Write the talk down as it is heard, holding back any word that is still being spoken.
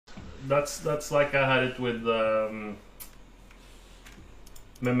That's like I had it with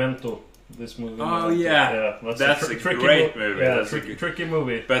Memento. This movie. Oh Memento. yeah, that's a great movie. Yeah, that's tricky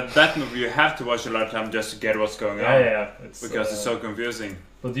movie. But that movie you have to watch a lot of time just to get what's going on. Yeah. Because it's so confusing.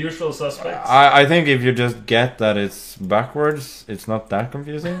 But the usual suspects. I think if you just get that it's backwards, it's not that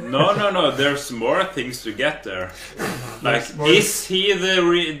confusing. No. There's more things to get there. Like, is he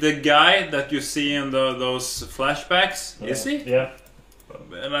the guy that you see in those flashbacks? Yeah. Is he? Yeah.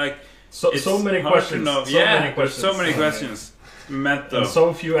 Like, so many questions. So many questions. Memento. And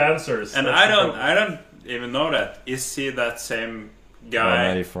so few answers. And I don't even know that. Is he that same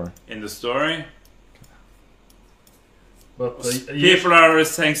guy in the story? But people are always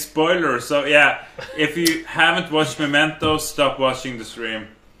saying spoilers, so yeah. If you haven't watched Memento, stop watching the stream.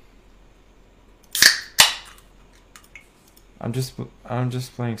 I'm just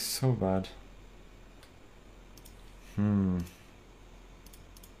playing so bad. I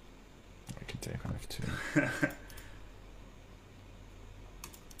can take on F2.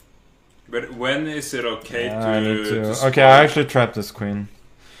 But when is it okay to okay, I actually trapped this queen.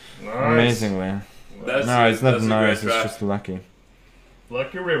 Nice. Amazingly. No, it's not nice, it's just lucky.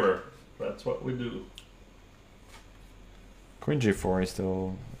 Lucky river. That's what we do. Queen G4 is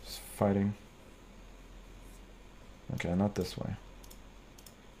still fighting. Okay, not this way.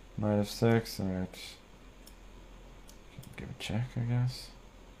 Knight F6, alright. Give a check, I guess.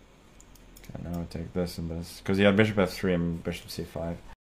 Okay, now I take this and this. Because he had bishop F3 and bishop C5.